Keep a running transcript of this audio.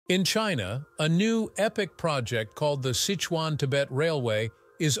In China, a new epic project called the Sichuan-Tibet Railway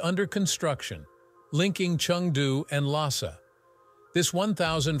is under construction, linking Chengdu and Lhasa. This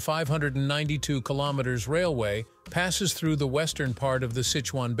 1,592 kilometers railway passes through the western part of the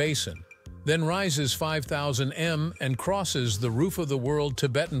Sichuan Basin, then rises 5,000 m and crosses the roof of the world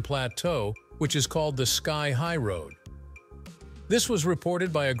Tibetan Plateau, which is called the Sky High Road. This was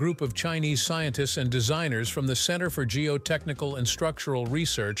reported by a group of Chinese scientists and designers from the Center for Geotechnical and Structural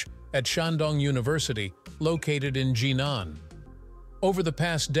Research at Shandong University, located in Jinan. Over the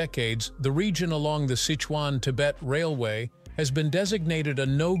past decades, the region along the Sichuan-Tibet Railway has been designated a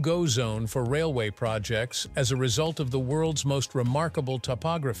no-go zone for railway projects as a result of the world's most remarkable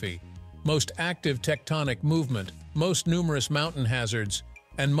topography, most active tectonic movement, most numerous mountain hazards,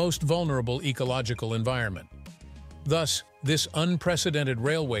 and most vulnerable ecological environment. Thus, this unprecedented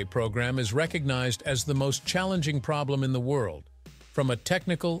railway program is recognized as the most challenging problem in the world, from a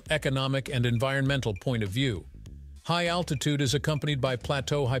technical, economic, and environmental point of view. High altitude is accompanied by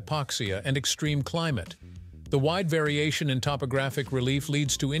plateau hypoxia and extreme climate. The wide variation in topographic relief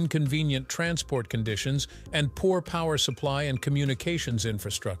leads to inconvenient transport conditions and poor power supply and communications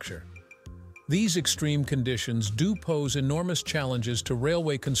infrastructure. These extreme conditions do pose enormous challenges to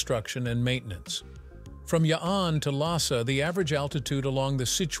railway construction and maintenance. From Ya'an to Lhasa, the average altitude along the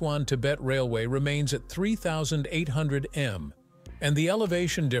Sichuan-Tibet Railway remains at 3,800 m, and the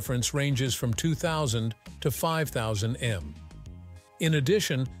elevation difference ranges from 2,000 to 5,000 m. In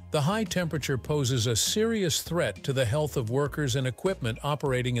addition, the high temperature poses a serious threat to the health of workers and equipment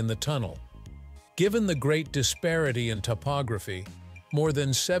operating in the tunnel. Given the great disparity in topography, more than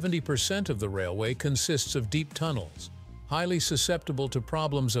 70% of the railway consists of deep tunnels, highly susceptible to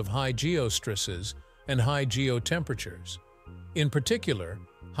problems of high geostresses and high geotemperatures. In particular,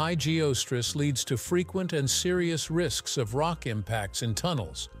 high geostress leads to frequent and serious risks of rock impacts in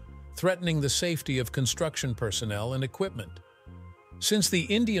tunnels, threatening the safety of construction personnel and equipment. Since the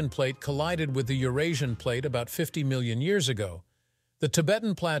Indian plate collided with the Eurasian plate about 50 million years ago, the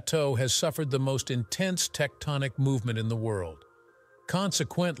Tibetan Plateau has suffered the most intense tectonic movement in the world.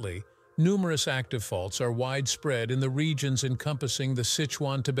 Consequently, numerous active faults are widespread in the regions encompassing the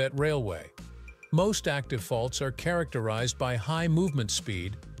Sichuan-Tibet Railway. Most active faults are characterized by high movement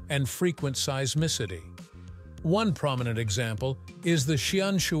speed and frequent seismicity. One prominent example is the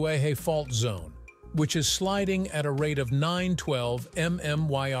Xianshuihe Fault Zone, which is sliding at a rate of 912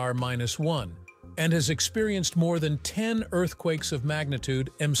 mmYr-1 and has experienced more than 10 earthquakes of magnitude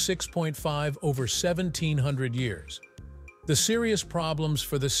M6.5 over 1,700 years. The serious problems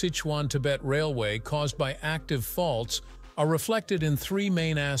for the Sichuan-Tibet Railway caused by active faults are reflected in three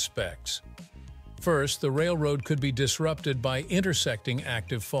main aspects. First, the railroad could be disrupted by intersecting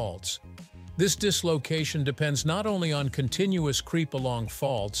active faults. This dislocation depends not only on continuous creep along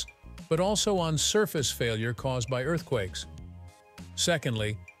faults, but also on surface failure caused by earthquakes.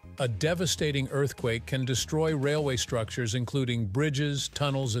 Secondly, a devastating earthquake can destroy railway structures including bridges,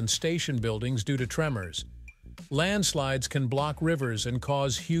 tunnels, and station buildings due to tremors. Landslides can block rivers and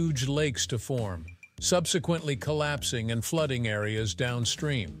cause huge lakes to form, subsequently collapsing and flooding areas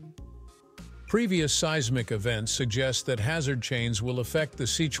downstream. Previous seismic events suggest that hazard chains will affect the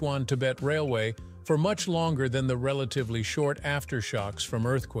Sichuan-Tibet Railway for much longer than the relatively short aftershocks from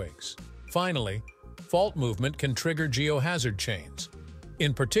earthquakes. Finally, fault movement can trigger geohazard chains.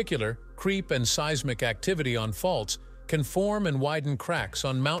 In particular, creep and seismic activity on faults can form and widen cracks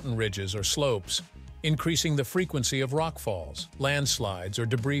on mountain ridges or slopes, increasing the frequency of rockfalls, landslides, or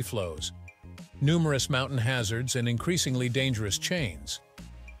debris flows. Numerous mountain hazards and increasingly dangerous chains.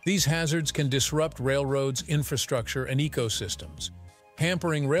 These hazards can disrupt railroads, infrastructure, and ecosystems,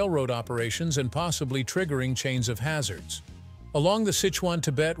 hampering railroad operations and possibly triggering chains of hazards. Along the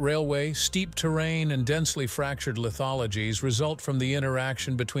Sichuan-Tibet Railway, steep terrain and densely fractured lithologies result from the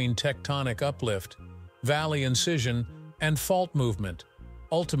interaction between tectonic uplift, valley incision, and fault movement,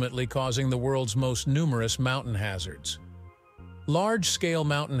 ultimately causing the world's most numerous mountain hazards. Large-scale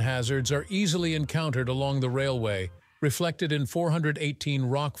mountain hazards are easily encountered along the railway, reflected in 418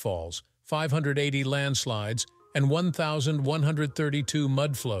 rockfalls, 580 landslides, and 1,132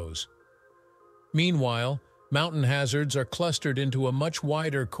 mudflows. Meanwhile, mountain hazards are clustered into a much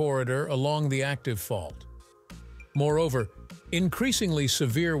wider corridor along the active fault. Moreover, increasingly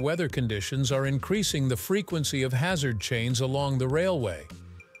severe weather conditions are increasing the frequency of hazard chains along the railway.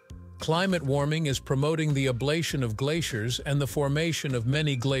 Climate warming is promoting the ablation of glaciers and the formation of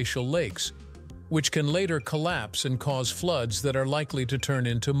many glacial lakes, which can later collapse and cause floods that are likely to turn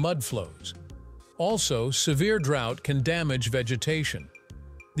into mudflows. Also, severe drought can damage vegetation.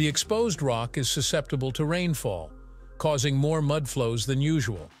 The exposed rock is susceptible to rainfall, causing more mudflows than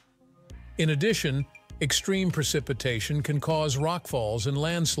usual, In addition, extreme precipitation can cause rockfalls and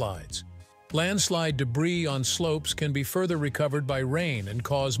landslides. Landslide debris on slopes can be further recovered by rain and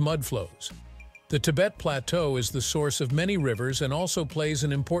cause mudflows. The Tibet Plateau is the source of many rivers and also plays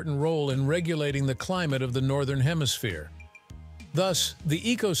an important role in regulating the climate of the Northern Hemisphere. Thus, the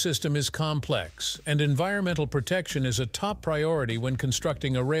ecosystem is complex, and environmental protection is a top priority when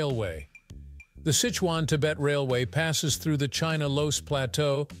constructing a railway. The Sichuan-Tibet Railway passes through the China-Laos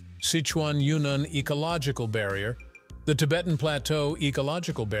Plateau, Sichuan-Yunnan Ecological Barrier, the Tibetan Plateau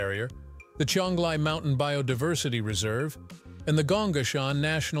Ecological Barrier, the Qionglai Mountain Biodiversity Reserve, and the Gongshan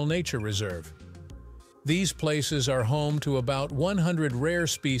National Nature Reserve. These places are home to about 100 rare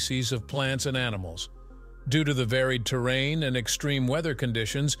species of plants and animals. Due to the varied terrain and extreme weather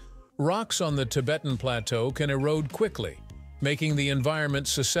conditions, rocks on the Tibetan Plateau can erode quickly, making the environment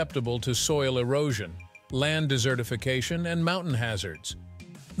susceptible to soil erosion, land desertification, and mountain hazards.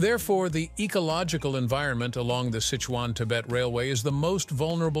 Therefore, the ecological environment along the Sichuan-Tibet Railway is the most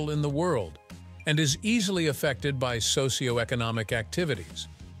vulnerable in the world and is easily affected by socioeconomic activities.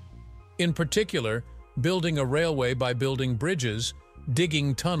 In particular, building a railway by building bridges,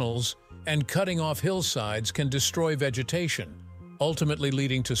 digging tunnels, and cutting off hillsides can destroy vegetation, ultimately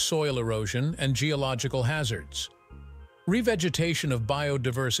leading to soil erosion and geological hazards. Revegetation of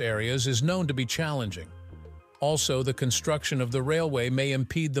biodiverse areas is known to be challenging. Also, the construction of the railway may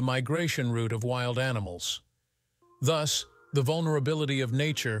impede the migration route of wild animals. Thus, the vulnerability of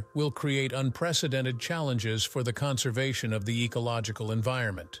nature will create unprecedented challenges for the conservation of the ecological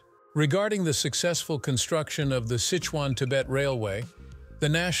environment. Regarding the successful construction of the Sichuan-Tibet Railway, the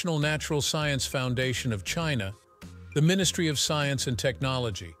National Natural Science Foundation of China, the Ministry of Science and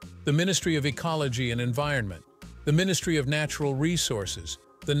Technology, the Ministry of Ecology and Environment, the Ministry of Natural Resources,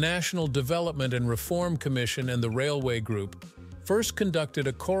 the National Development and Reform Commission, and the Railway Group first conducted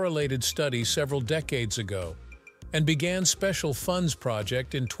a correlated study several decades ago and began Special Funds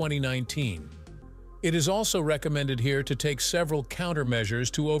Project in 2019. It is also recommended here to take several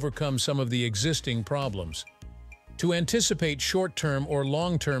countermeasures to overcome some of the existing problems. To anticipate short-term or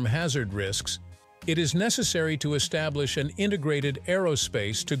long-term hazard risks, it is necessary to establish an integrated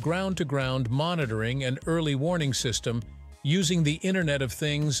aerospace to ground-to-ground monitoring and early warning system using the Internet of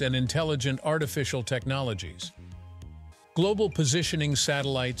Things and intelligent artificial technologies. Global positioning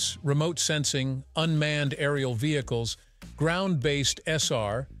satellites, remote sensing, unmanned aerial vehicles, ground-based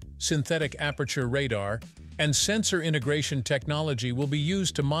SR, synthetic aperture radar, and sensor integration technology will be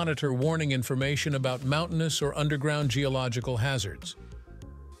used to monitor warning information about mountainous or underground geological hazards.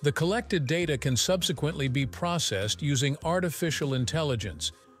 The collected data can subsequently be processed using artificial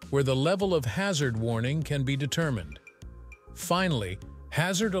intelligence, where the level of hazard warning can be determined. Finally,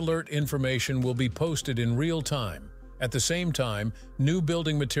 hazard alert information will be posted in real time. At the same time, new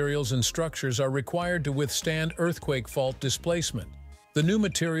building materials and structures are required to withstand earthquake fault displacement. The new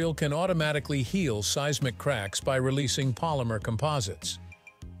material can automatically heal seismic cracks by releasing polymer composites.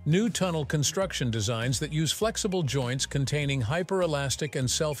 New tunnel construction designs that use flexible joints containing hyperelastic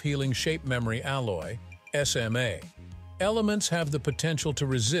and self-healing shape memory alloy, SMA. Elements have the potential to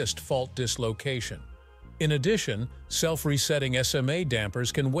resist fault dislocation. In addition, self-resetting SMA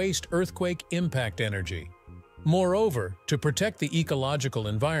dampers can waste earthquake impact energy. Moreover, to protect the ecological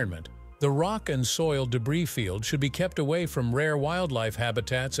environment, the rock and soil debris field should be kept away from rare wildlife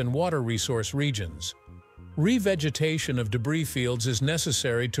habitats and water resource regions. Revegetation of debris fields is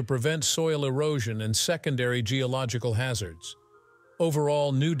necessary to prevent soil erosion and secondary geological hazards.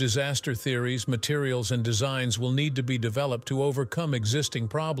 Overall, new disaster theories, materials, and designs will need to be developed to overcome existing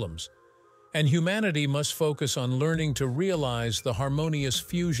problems, and humanity must focus on learning to realize the harmonious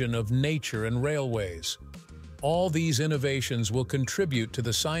fusion of nature and railways. All these innovations will contribute to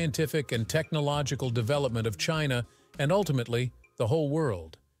the scientific and technological development of China and ultimately the whole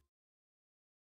world.